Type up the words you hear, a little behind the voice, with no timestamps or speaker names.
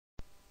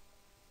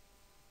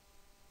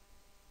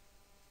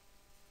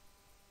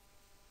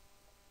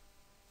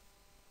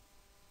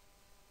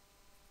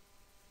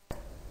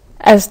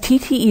As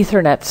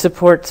TTEthernet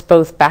supports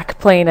both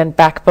backplane and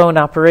backbone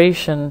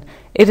operation,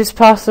 it is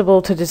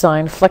possible to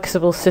design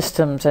flexible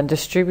systems and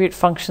distribute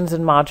functions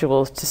and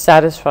modules to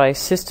satisfy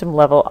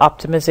system-level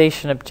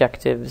optimization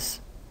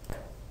objectives.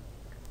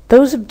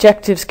 Those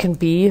objectives can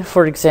be,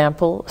 for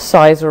example,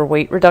 size or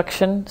weight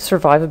reduction,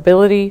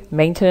 survivability,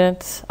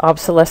 maintenance,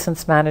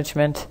 obsolescence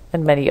management,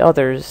 and many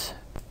others.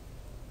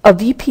 A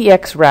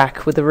VPX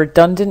rack with a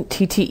redundant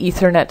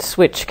TTEthernet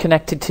switch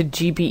connected to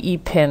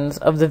GBE pins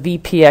of the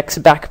VPX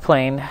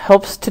backplane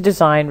helps to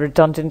design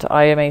redundant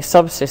IMA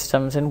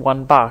subsystems in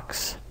one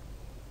box.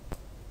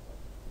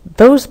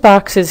 Those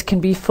boxes can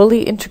be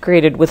fully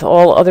integrated with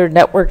all other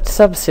networked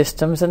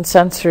subsystems and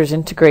sensors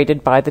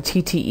integrated by the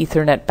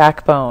TTEthernet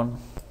backbone.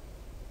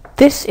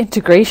 This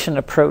integration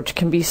approach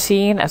can be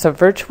seen as a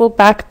virtual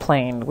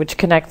backplane which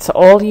connects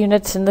all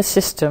units in the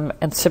system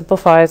and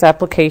simplifies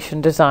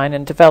application design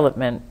and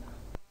development.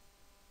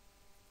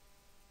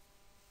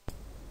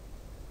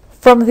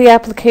 From the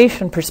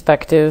application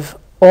perspective,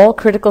 all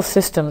critical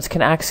systems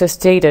can access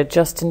data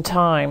just in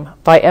time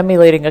by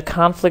emulating a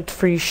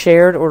conflict-free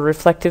shared or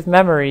reflective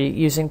memory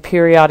using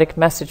periodic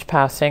message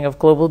passing of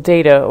global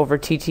data over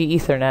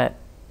TTEthernet.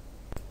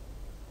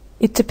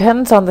 It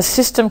depends on the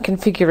system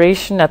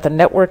configuration at the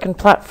network and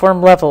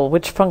platform level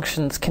which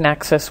functions can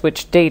access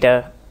which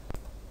data.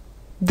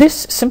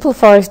 This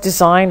simplifies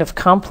design of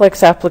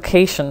complex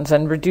applications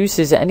and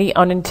reduces any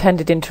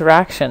unintended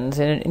interactions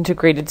in an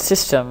integrated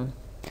system.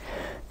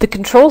 The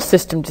control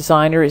system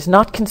designer is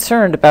not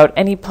concerned about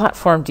any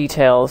platform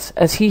details,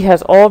 as he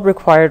has all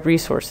required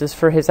resources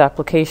for his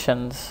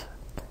applications.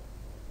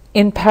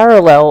 In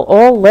parallel,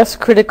 all less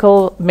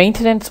critical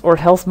maintenance or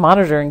health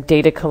monitoring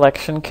data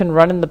collection can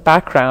run in the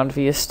background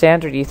via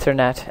standard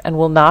Ethernet and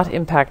will not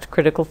impact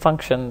critical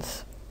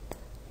functions.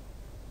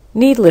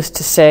 Needless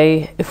to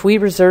say, if we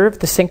reserve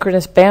the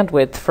synchronous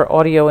bandwidth for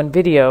audio and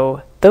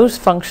video, those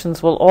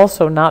functions will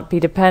also not be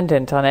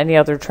dependent on any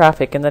other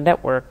traffic in the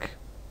network.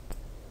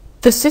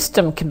 The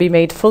system can be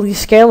made fully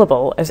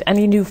scalable, as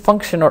any new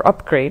function or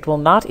upgrade will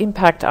not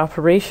impact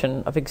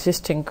operation of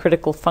existing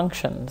critical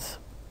functions.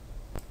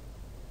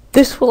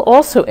 This will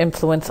also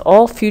influence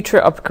all future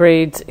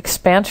upgrades,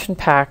 expansion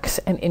packs,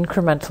 and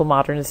incremental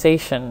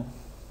modernization.